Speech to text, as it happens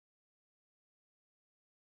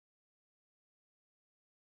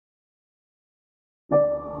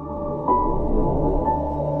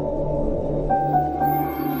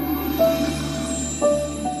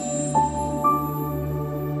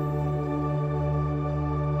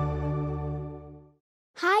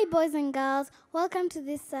Hi, boys and girls. Welcome to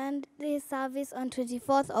this Sunday service on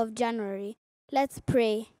 24th of January. Let's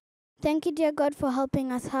pray. Thank you, dear God, for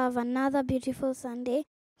helping us have another beautiful Sunday.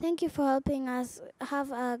 Thank you for helping us have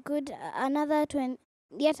a good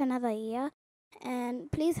yet another year.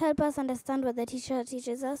 And please help us understand what the teacher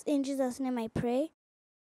teaches us. In Jesus' name I pray.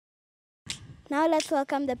 Now let's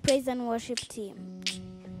welcome the praise and worship team.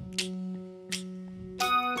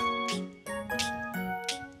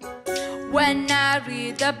 When I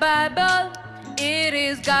read the Bible, it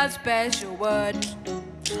is God's special word.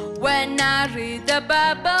 When I read the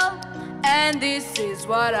Bible, and this is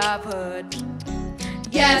what I've heard.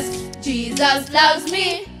 Yes, Jesus loves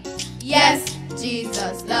me. Yes,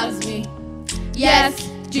 Jesus loves me. Yes,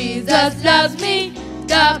 Jesus loves me.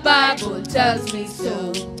 The Bible tells me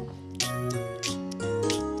so.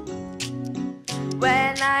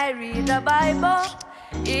 When I read the Bible,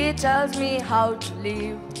 it tells me how to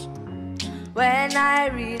live. When I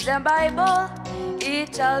read the Bible,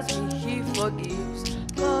 it tells me He forgives.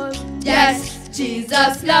 Yes,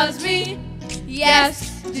 Jesus loves me.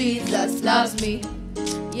 Yes, Jesus loves me.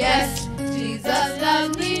 Yes, Jesus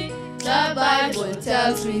loves me. The Bible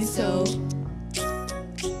tells me so.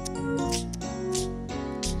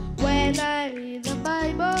 When I read the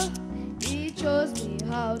Bible, it shows me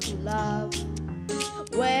how to love.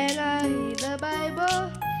 When I read the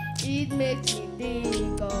Bible, it makes me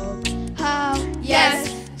think of how.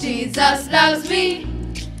 Yes, Jesus loves me.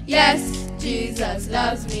 Yes, Jesus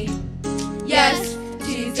loves me. Yes,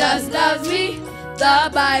 Jesus loves me.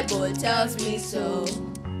 The Bible tells me so.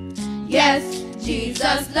 Yes,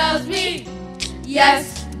 Jesus loves me.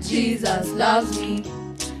 Yes, Jesus loves me.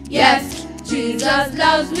 Yes, Jesus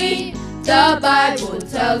loves me. The Bible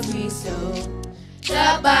tells me so.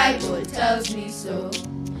 The Bible tells me so.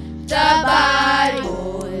 The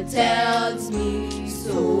Bible tells me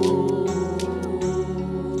so.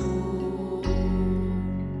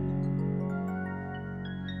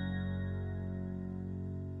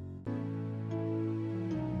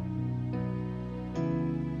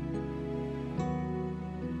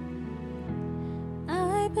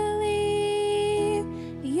 I believe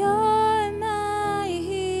you're my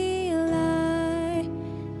healer.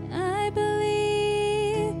 I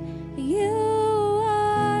believe you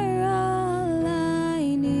are all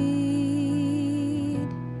I need.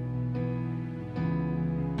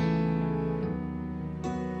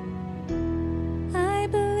 I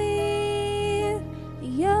believe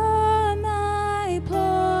you're my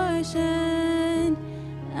portion.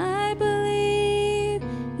 I believe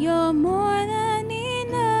you're more than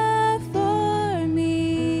enough for me.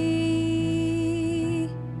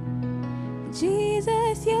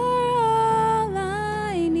 Jesus, you're all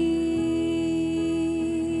I need.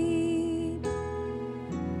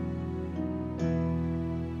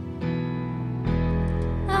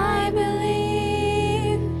 I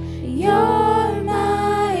believe you're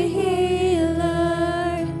my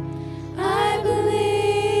healer. I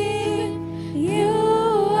believe you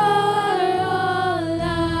are all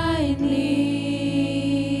I need.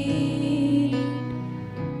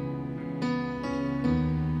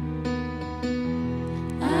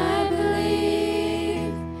 I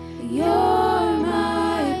believe you're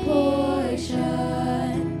my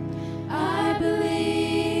portion. I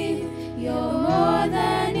believe you're more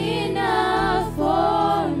than enough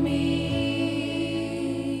for me.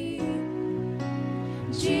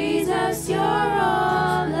 Jesus, you're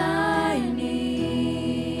all I need.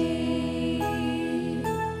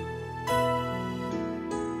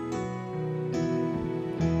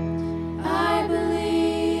 I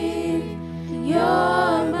believe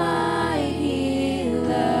you're my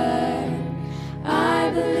healer. I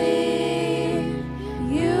believe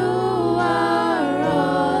you are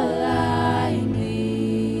all I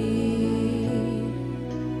need.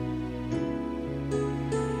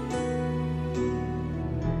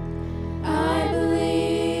 I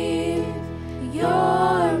believe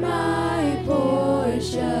you're my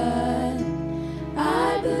portion.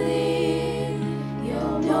 I believe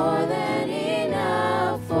you're more than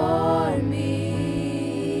enough for me.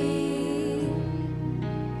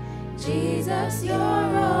 Jesus, you're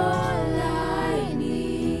all I need.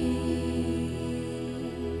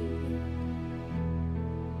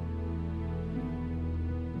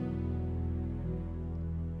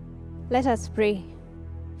 Let us pray.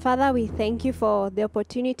 Father, we thank you for the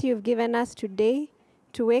opportunity you've given us today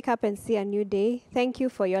to wake up and see a new day. Thank you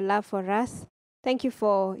for your love for us. Thank you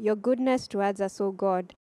for your goodness towards us, O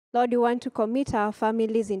God. Lord, we want to commit our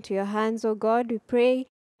families into your hands, O God. We pray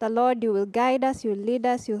the Lord, you will guide us, you'll lead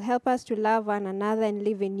us, you'll help us to love one another and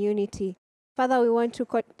live in unity. Father, we want to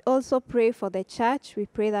also pray for the church. We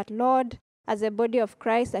pray that, Lord, as a body of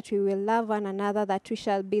Christ, that we will love one another, that we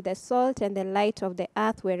shall be the salt and the light of the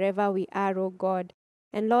earth wherever we are, O God.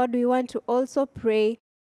 And Lord, we want to also pray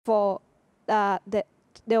for the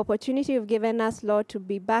opportunity you've given us, Lord, to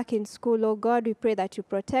be back in school, O God. We pray that you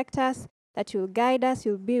protect us, that you'll guide us,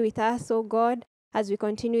 you'll be with us, O God, as we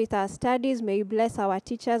continue with our studies. May you bless our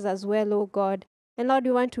teachers as well, O God. And Lord,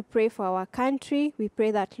 we want to pray for our country. We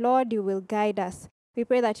pray that, Lord, you will guide us. We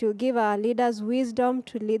pray that you'll give our leaders wisdom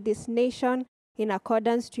to lead this nation in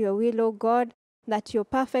accordance to your will, O God, that your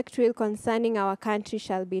perfect will concerning our country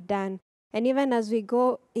shall be done. And even as we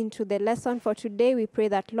go into the lesson for today, we pray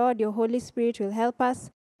that, Lord, your Holy Spirit will help us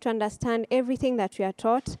to understand everything that we are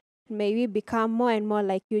taught. May we become more and more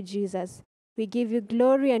like you, Jesus. We give you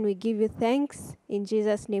glory and we give you thanks. In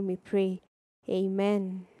Jesus' name we pray.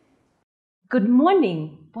 Amen. Good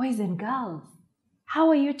morning, boys and girls. How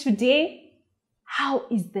are you today? How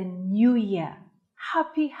is the new year?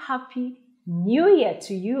 Happy new year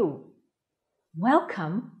to you.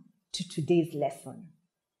 Welcome to today's lesson.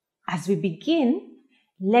 As we begin,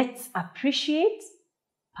 let's appreciate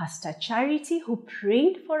Pastor Charity, who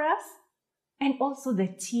prayed for us, and also the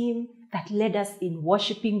team that led us in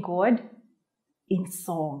worshiping God in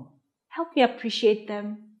song. Help me appreciate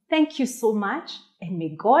them. Thank you so much, and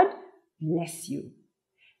may God bless you.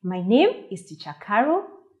 My name is Teacher Carol,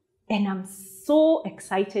 and I'm so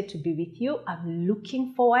excited to be with you. I'm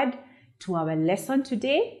looking forward to our lesson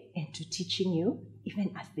today and to teaching you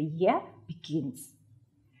even as the year begins.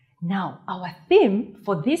 Now, our theme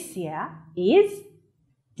for this year is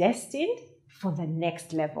Destined for the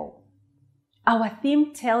Next Level. Our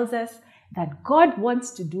theme tells us that God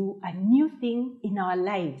wants to do a new thing in our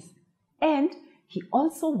lives, and He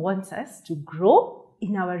also wants us to grow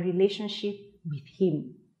in our relationship with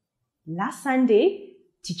Him. Last Sunday,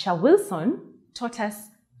 Teacher Wilson taught us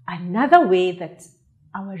another way that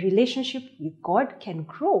our relationship with God can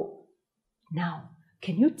grow. Now,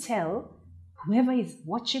 can you tell whoever is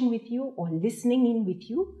watching with you or listening in with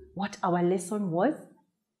you what our lesson was?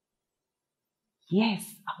 Yes,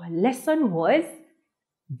 our lesson was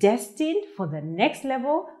destined for the next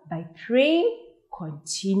level by praying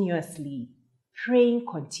continuously. Praying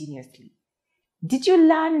continuously. Did you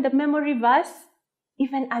learn the memory verse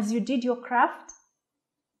even as you did your craft?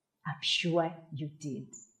 I'm sure you did.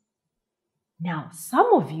 Now,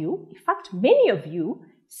 some of you, in fact, many of you,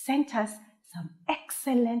 sent us some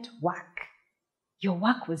excellent work. Your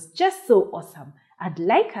work was just so awesome. I'd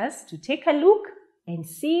like us to take a look and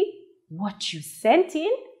see what you sent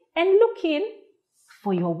in and look in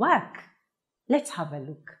for your work. Let's have a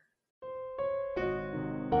look.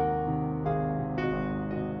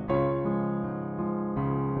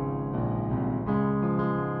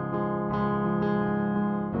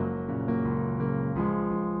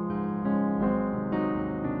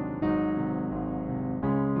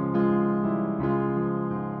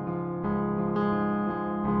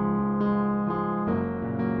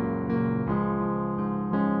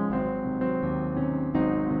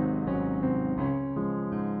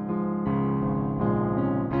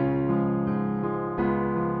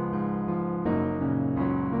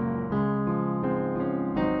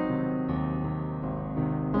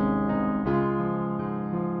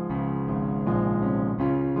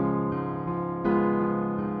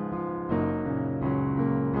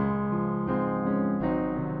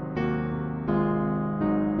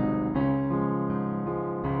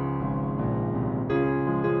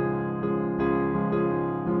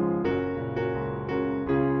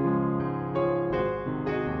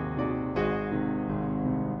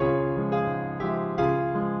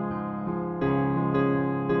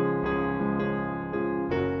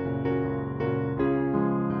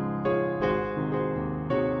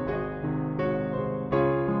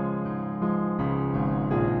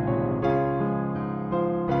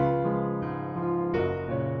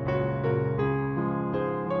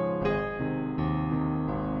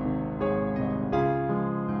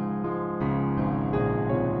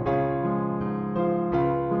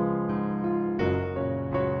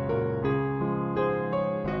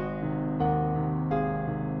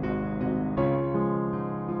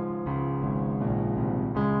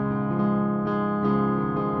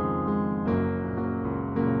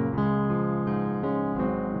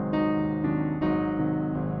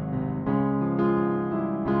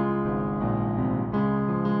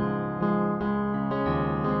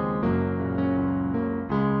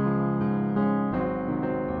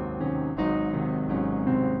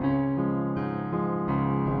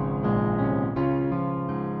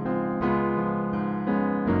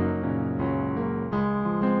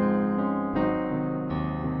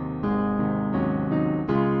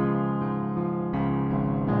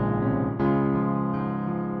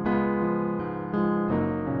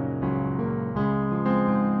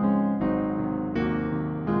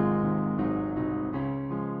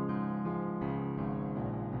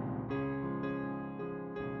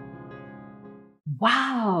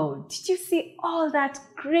 Wow, did you see all that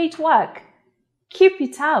great work? Keep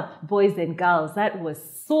it up, boys and girls. That was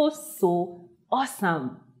so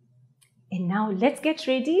awesome. And now let's get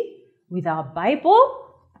ready with our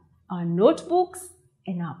Bible, our notebooks,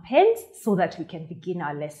 and our pens so that we can begin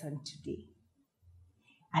our lesson today.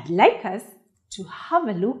 I'd like us to have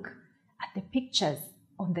a look at the pictures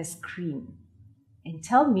on the screen and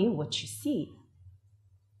tell me what you see.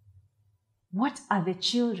 What are the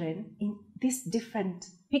children in these different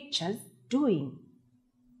pictures doing?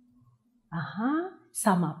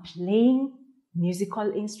 Some are playing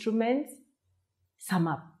musical instruments, some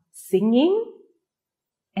are singing,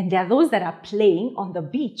 and there are those that are playing on the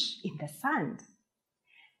beach in the sand.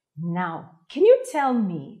 Now, can you tell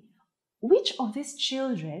me which of these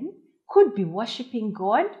children could be worshiping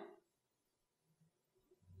God?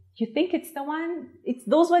 You think it's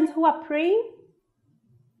those ones who are praying?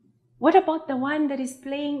 What about the one that is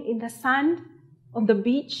playing in the sand on the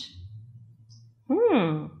beach?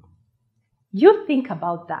 You think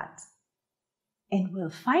about that, and we'll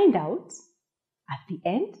find out at the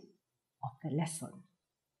end of the lesson.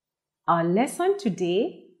 Our lesson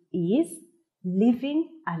today is living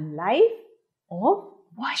a life of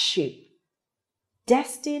worship,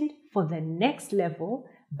 destined for the next level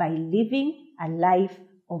by living a life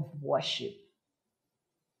of worship.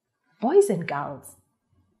 Boys and girls,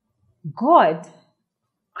 God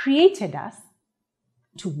created us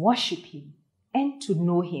to worship Him and to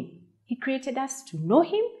know Him. He created us to know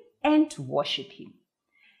Him and to worship Him.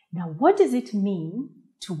 Now, what does it mean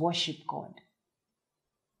to worship God?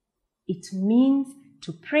 It means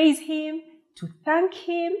to praise Him, to thank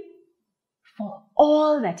Him for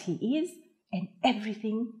all that He is and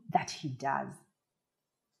everything that He does.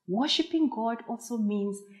 Worshipping God also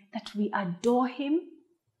means that we adore Him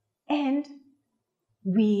and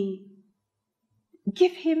we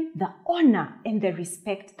give Him the honor and the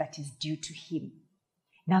respect that is due to Him.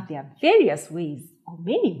 Now, there are various ways or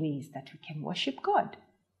many ways that we can worship God.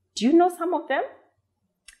 Do you know some of them?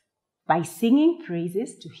 By singing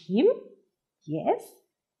praises to Him? Yes.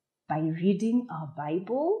 By reading our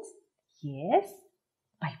Bibles? Yes.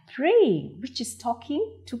 By praying, which is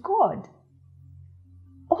talking to God.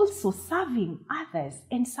 Also serving others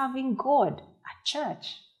and serving God at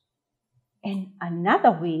church. And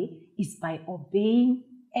another way is by obeying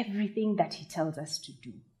everything that He tells us to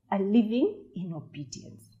do and living in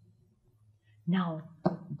obedience. Now,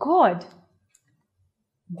 God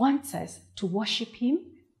wants us to worship Him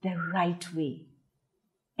the right way.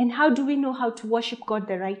 And how do we know how to worship God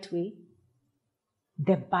the right way?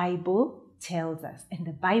 The Bible tells us, and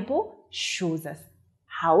the Bible shows us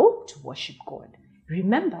how to worship God.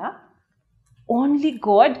 Remember, only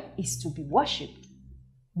God is to be worshipped.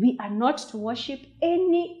 We are not to worship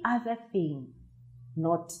any other thing,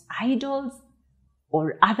 not idols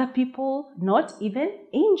or other people, not even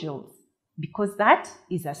angels, because that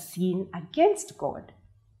is a sin against God.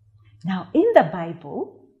 Now, in the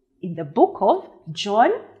Bible, in the book of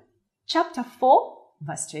John, chapter 4,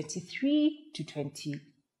 verse 23 to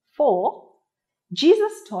 24,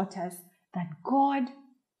 Jesus taught us that God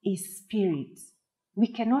is spirit. We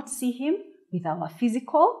cannot see Him with our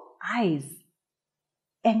physical eyes.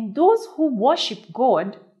 And those who worship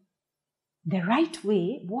God the right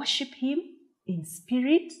way, worship Him in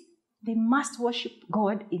spirit. They must worship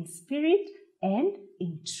God in spirit and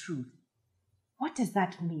in truth. What does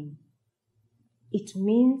that mean? It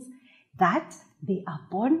means that they are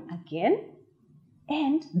born again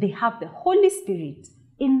and they have the Holy Spirit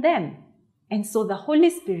in them. And so the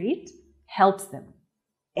Holy Spirit helps them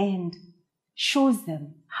and shows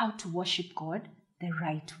them how to worship God the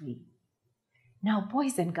right way. Now,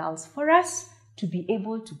 boys and girls, for us to be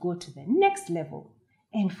able to go to the next level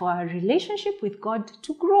and for our relationship with God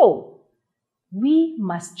to grow, we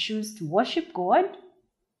must choose to worship God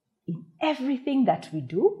in everything that we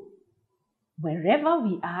do, wherever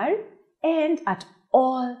we are, and at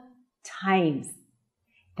all times.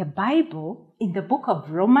 The Bible, in the book of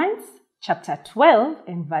Romans, chapter 12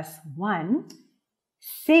 and verse 1,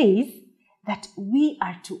 says that we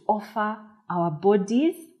are to offer our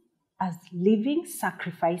bodies as living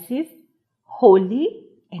sacrifices, holy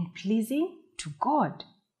and pleasing to God.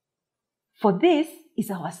 For this is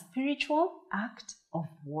our spiritual act of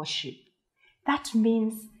worship. That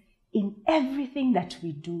means in everything that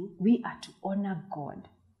we do, we are to honor God.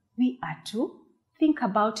 We are to think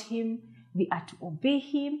about Him, we are to obey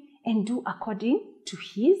Him and do according to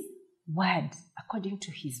His word, according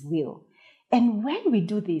to His will. And when we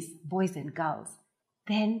do this, boys and girls,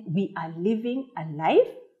 then we are living a life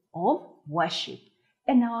of worship.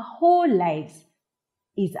 And our whole lives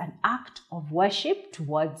is an act of worship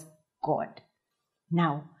towards God.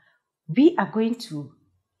 Now, we are going to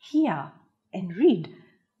hear and read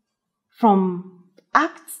from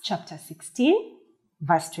Acts chapter 16,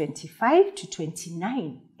 verse 25 to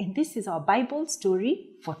 29. And this is our Bible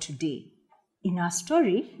story for today. In our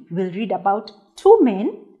story, we'll read about two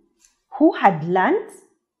men who had learned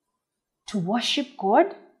to worship God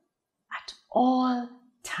at all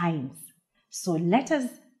times. So let us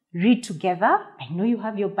read together. I know you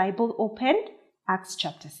have your Bible opened. Acts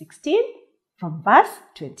chapter 16 from verse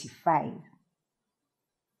 25.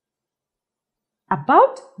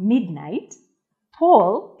 About midnight,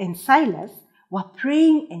 Paul and Silas were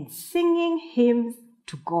praying and singing hymns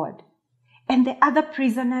to God, and the other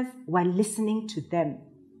prisoners were listening to them.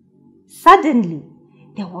 Suddenly,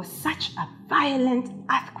 there was such a violent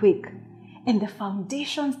earthquake, and the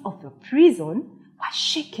foundations of the prison were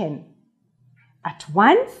shaken. At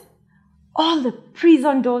once, all the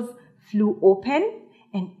prison doors flew open,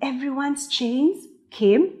 and everyone's chains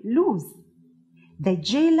came loose. The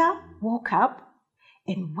jailer woke up,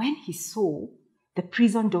 and when he saw the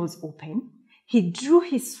prison doors open, he drew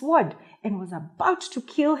his sword and was about to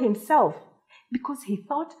kill himself because he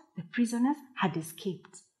thought the prisoners had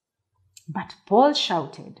escaped. But Paul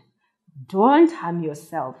shouted, "Don't harm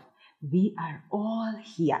yourself. We are all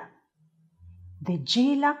here." The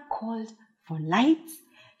jailer called for lights.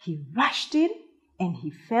 He rushed in and he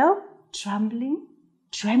fell trembling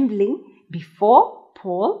before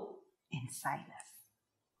Paul and Silas.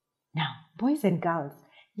 Now, boys and girls,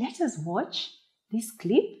 let us watch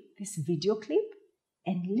this video clip,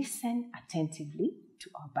 and listen attentively to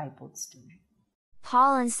our Bible story.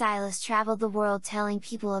 Paul and Silas traveled the world telling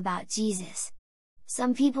people about Jesus.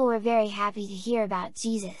 Some people were very happy to hear about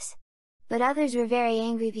Jesus, but others were very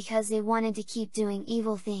angry because they wanted to keep doing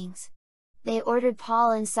evil things. They ordered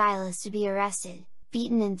Paul and Silas to be arrested,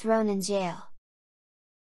 beaten and thrown in jail.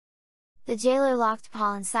 The jailer locked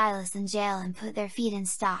Paul and Silas in jail and put their feet in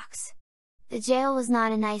stocks. The jail was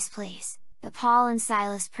not a nice place, but Paul and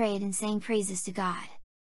Silas prayed and sang praises to God.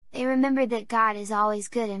 They remembered that God is always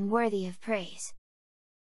good and worthy of praise.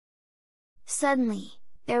 Suddenly,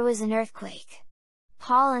 there was an earthquake.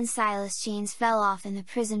 Paul and Silas' chains fell off and the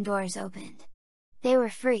prison doors opened. They were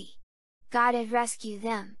free. God had rescued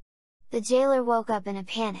them. The jailer woke up in a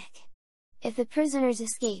panic. If the prisoners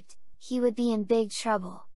escaped, he would be in big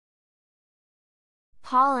trouble.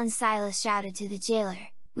 Paul and Silas shouted to the jailer,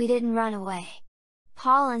 "We didn't run away."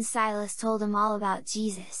 Paul and Silas told him all about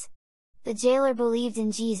Jesus. The jailer believed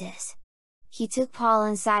in Jesus. He took Paul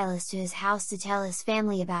and Silas to his house to tell his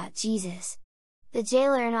family about Jesus. The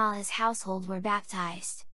jailer and all his household were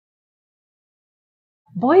baptized.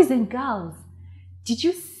 Boys and girls, did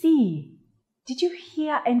you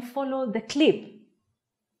hear and follow the clip?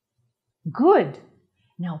 Good!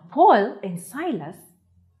 Now Paul and Silas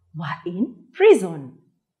were in prison.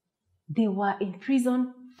 They were in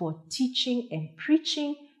prison for teaching and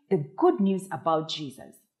preaching the good news about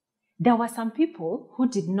Jesus. There were some people who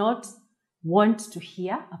did not want to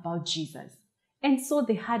hear about Jesus, and so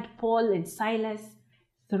they had Paul and Silas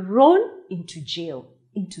thrown into jail,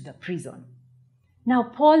 into the prison. Now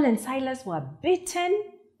Paul and Silas were beaten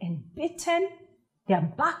and beaten, their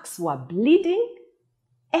backs were bleeding,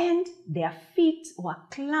 and their feet were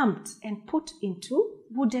clamped and put into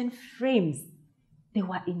wooden frames. They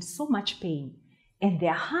were in so much pain, and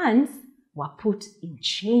their hands were put in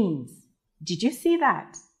chains. Did you see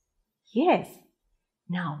that? Yes.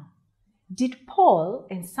 Now, did Paul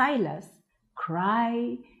and Silas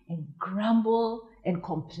cry and grumble and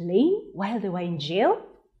complain while they were in jail?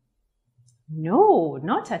 No,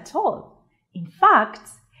 not at all. In fact,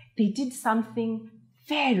 they did something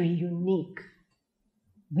very unique.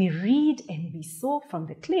 We read and we saw from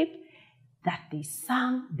the clip that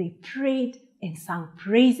they prayed and sang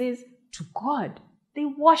praises to God. They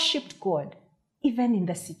worshipped God, even in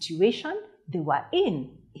the situation they were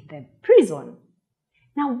in the prison.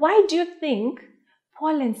 Now, why do you think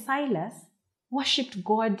Paul and Silas worshipped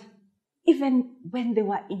God even when they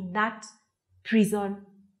were in that prison?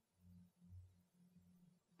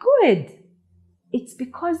 Good! It's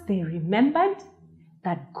because they remembered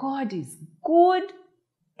that God is good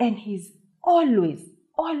and He's always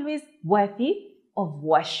worthy of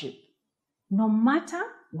worship, no matter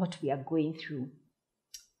what we are going through.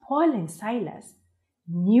 Paul and Silas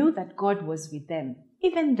knew that God was with them,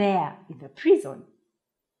 even there in the prison.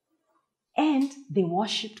 And they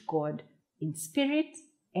worshipped God in spirit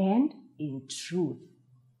and in truth.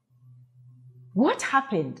 What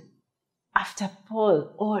happened after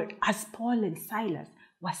Paul, or as Paul and Silas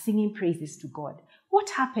were singing praises to God? What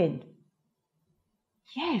happened?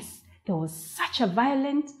 Yes, there was such a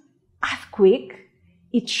violent earthquake,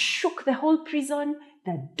 It shook the whole prison.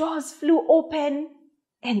 The doors flew open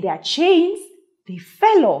and their chains, they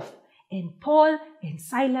fell off. And Paul and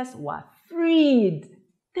Silas were freed.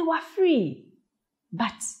 They were free.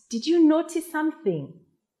 But did you notice something?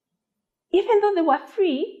 Even though they were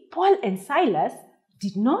free, Paul and Silas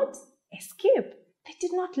did not escape. They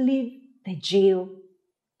did not leave the jail.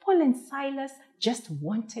 Paul and Silas just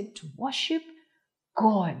wanted to worship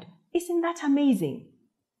God. Isn't that amazing?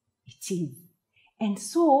 It is. And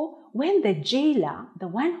so when the jailer, the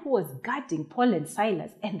one who was guarding Paul and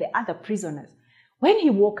Silas and the other prisoners, when he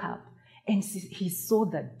woke up and he saw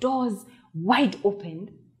the doors wide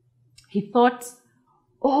open, he thought,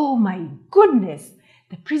 oh my goodness,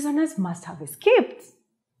 the prisoners must have escaped.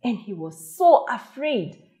 And he was so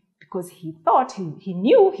afraid because he thought he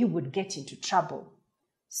knew he would get into trouble.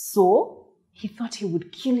 So he thought he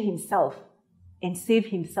would kill himself and save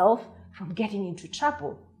himself from getting into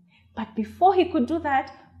trouble. But before he could do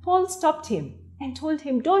that, Paul stopped him and told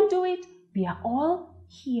him, don't do it. We are all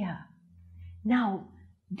here. Now,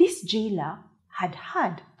 this jailer had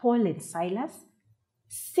heard Paul and Silas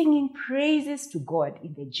singing praises to God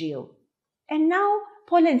in the jail. And now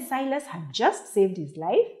Paul and Silas had just saved his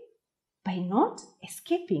life by not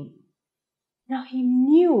escaping. Now he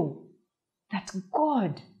knew that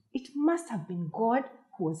God, it must have been God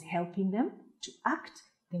who was helping them to act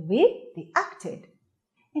the way they acted.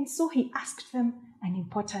 And so he asked them an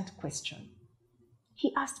important question.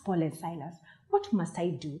 He asked Paul and Silas, what must I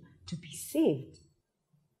do to be saved?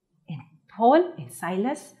 And Paul and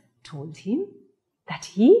Silas told him that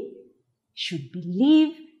he should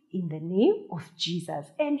believe in the name of Jesus,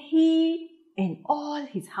 and he and all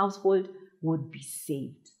his household would be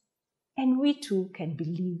saved. And we too can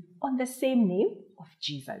believe on the same name of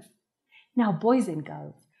Jesus. Now, boys and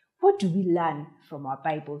girls, what do we learn from our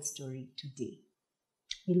Bible story today?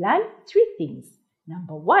 We learn 3 things.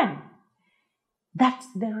 Number 1, that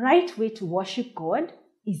the right way to worship God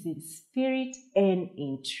is in spirit and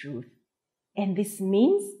in truth. And this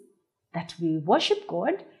means that we worship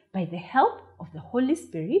God by the help of the Holy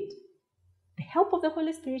Spirit,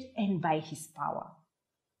 and by His power.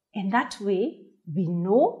 And that way, we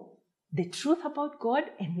know the truth about God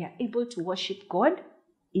and we are able to worship God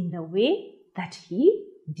in the way that He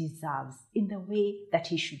deserves, in the way that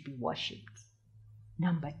He should be worshipped.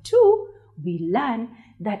 Number 2, we learn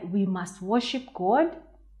that we must worship God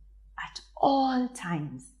at all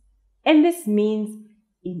times. And this means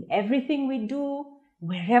in everything we do,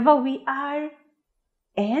 wherever we are,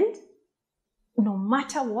 and no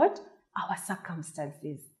matter what our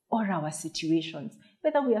circumstances or our situations,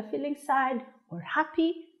 whether we are feeling sad or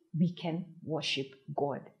happy, we can worship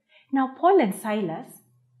God. Now, Paul and Silas,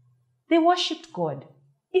 they worshipped God,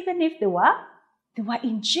 even if they were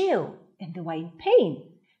in jail and they were in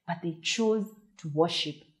pain, but they chose to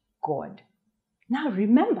worship God. Now,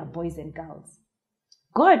 remember, boys and girls,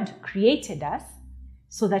 God created us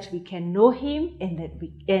so that we can know Him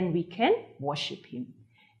and we can worship Him.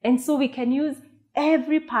 And so we can use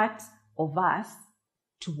every part of us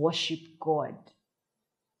to worship God.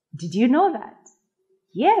 Did you know that?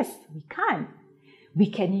 Yes, we can. We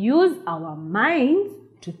can use our minds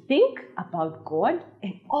to think about God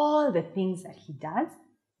and all the things that He does.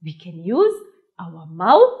 We can use our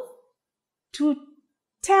mouth to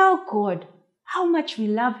tell God how much we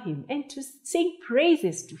love Him and to sing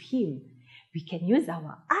praises to Him. We can use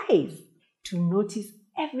our eyes to notice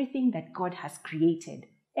everything that God has created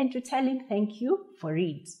and to tell Him thank you for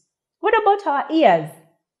it. What about our ears?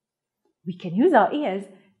 We can use our ears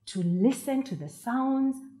to listen to the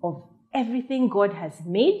sounds of everything God has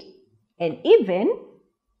made and even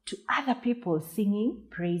to other people singing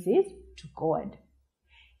praises to God.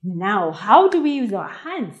 Now, how do we use our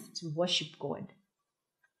hands to worship God?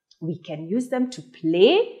 We can use them to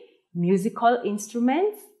play musical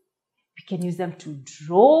instruments. We can use them to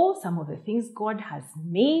draw some of the things God has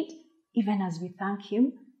made, even as we thank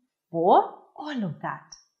Him for all of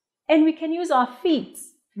that. And we can use our feet,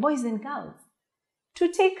 boys and girls, to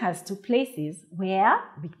take us to places where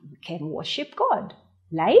we can worship God,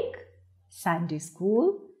 like Sunday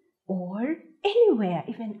school or anywhere,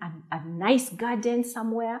 even a nice garden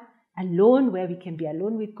somewhere, alone where we can be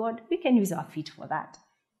alone with God. We can use our feet for that.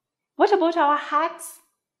 What about our hearts?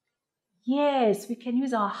 Yes, we can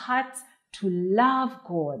use our hearts to love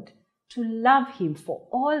God, to love Him for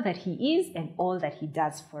all that He is and all that He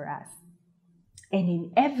does for us. And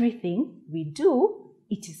in everything we do,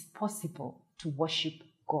 it is possible to worship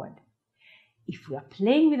God. If we are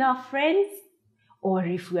playing with our friends, or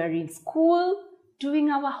if we are in school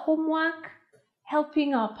doing our homework,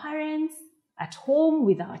 helping our parents, at home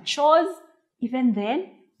with our chores, even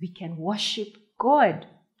then we can worship God.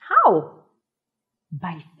 How?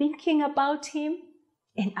 By thinking about Him.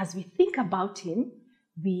 And as we think about Him,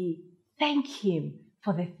 we thank Him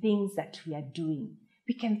for the things that we are doing.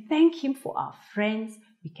 We can thank Him for our friends.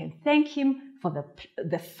 We can thank Him for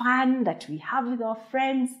the fun that we have with our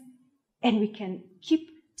friends. And we can keep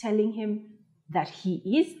telling Him that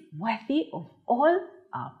He is worthy of all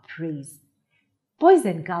our praise. Boys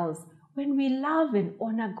and girls, when we love and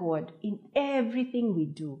honor God in everything we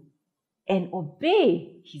do and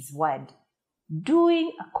obey His word,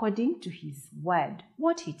 doing according to His word,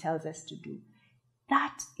 what He tells us to do,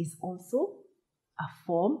 that is also a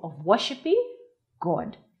form of worshiping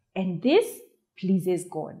God. And this pleases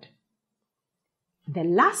God. The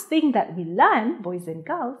last thing that we learn, boys and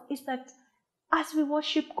girls, is that as we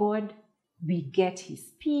worship God, we get His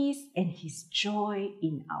peace and His joy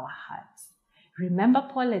in our hearts. Remember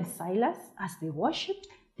Paul and Silas, as they worshipped,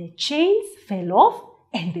 the chains fell off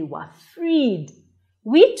and they were freed.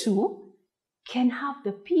 We too can have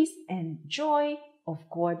the peace and joy of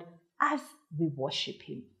God as we worship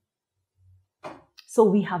Him. So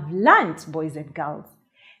we have learned, boys and girls,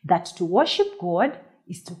 that to worship God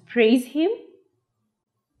is to praise Him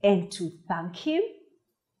and to thank Him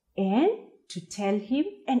and to tell Him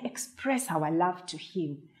and express our love to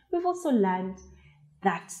Him. We've also learned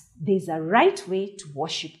that there's a right way to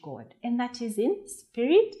worship God, and that is in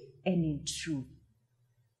spirit and in truth.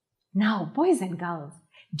 Now, boys and girls,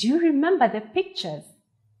 do you remember the pictures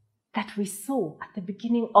that we saw at the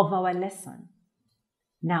beginning of our lesson?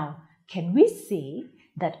 Now, can we say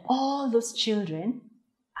that all those children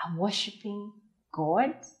are worshiping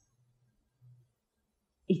God?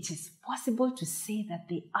 It is possible to say that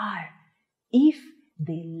they are if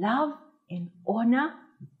they love and honor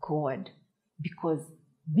God, because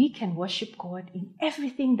we can worship God in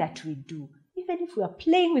everything that we do, even if we are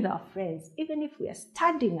playing with our friends, even if we are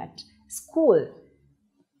studying at school.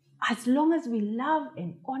 As long as we love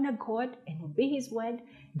and honor God and obey His word,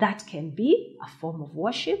 that can be a form of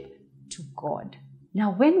worship to God.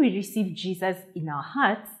 Now, when we receive Jesus in our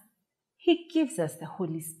hearts, He gives us the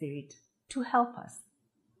Holy Spirit to help us.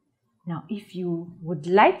 Now, if you would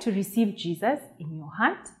like to receive Jesus in your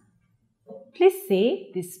heart, please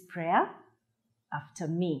say this prayer after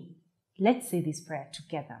me. Let's say this prayer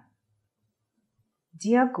together.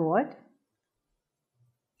 Dear God,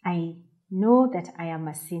 I know that I am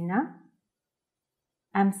a sinner.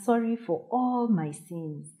 I'm sorry for all my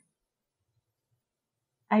sins.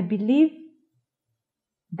 I believe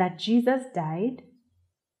that Jesus died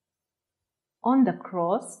on the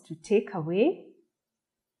cross to take away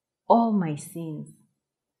all my sins.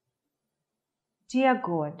 Dear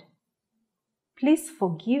God, please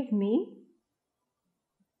forgive me.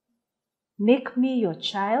 Make me your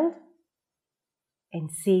child and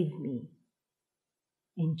save me.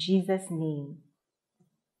 In Jesus' name,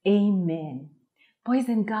 amen. Boys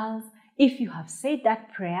and girls, if you have said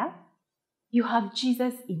that prayer, you have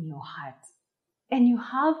Jesus in your heart and you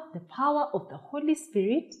have the power of the Holy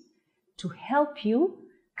Spirit to help you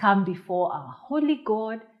come before our holy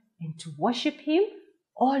God and to worship Him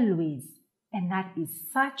always. And that is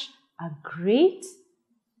such a great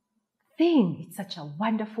thing. It's such a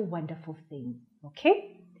wonderful, wonderful thing.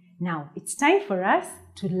 Okay? Now, it's time for us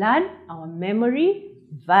to learn our memory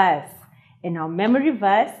verse. And our memory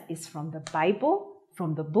verse is from the Bible,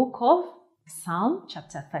 from the book of Psalm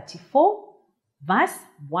chapter 34, verse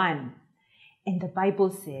 1. And the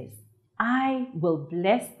Bible says, I will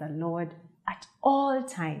bless the Lord at all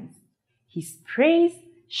times. His praise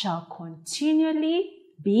shall continually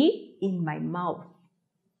be in my mouth.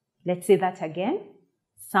 Let's say that again.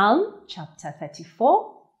 Psalm chapter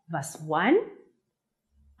 34, verse 1.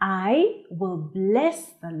 I will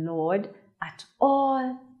bless the Lord at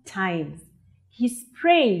all times. His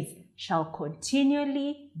praise shall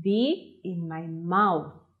continually be in my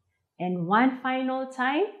mouth. And one final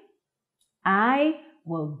time, I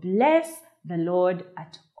will bless the Lord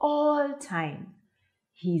at all times.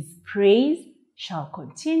 His praise shall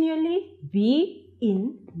continually be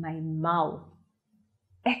in my mouth.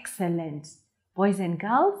 Excellent. Boys and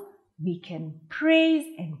girls, we can praise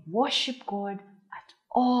and worship God at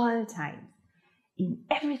all times. In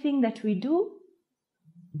everything that we do,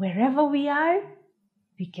 wherever we are,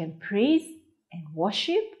 we can praise and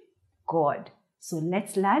worship God. So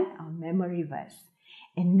let's learn our memory verse.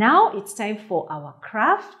 And now it's time for our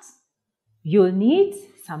craft. You'll need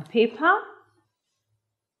some paper,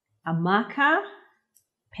 a marker,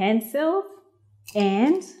 pencils,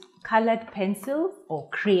 and colored pencils or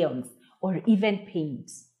crayons or even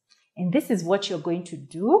paint. And this is what you're going to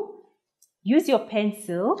do. Use your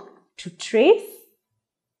pencil to trace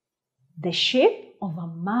the shape of a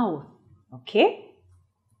mouth Okay?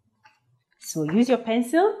 So use your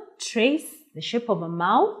pencil, trace the shape of a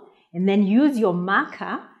mouth, and then use your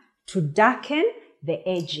marker to darken the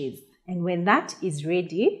edges. And when that is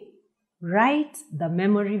ready, write the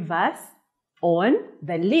memory verse on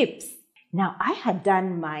the lips. Now, I had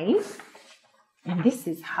done mine, and this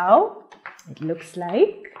is how it looks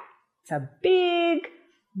like. It's a big,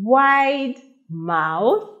 wide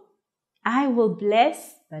mouth. I will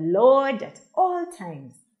bless the Lord at all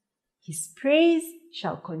times. His praise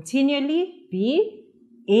shall continually be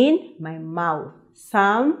in my mouth.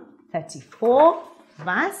 Psalm 34,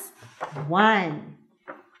 verse 1.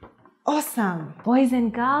 Awesome. Boys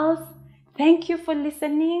and girls, thank you for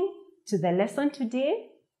listening to the lesson today.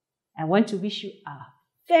 I want to wish you a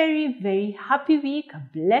very, very happy week, a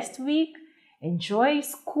blessed week. Enjoy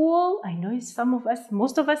school. I know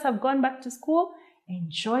most of us have gone back to school.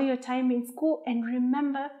 Enjoy your time in school. And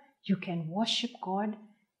remember, you can worship God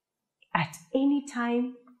at any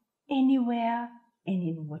time, anywhere, and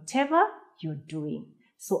in whatever you're doing.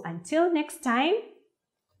 So until next time,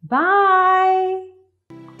 bye.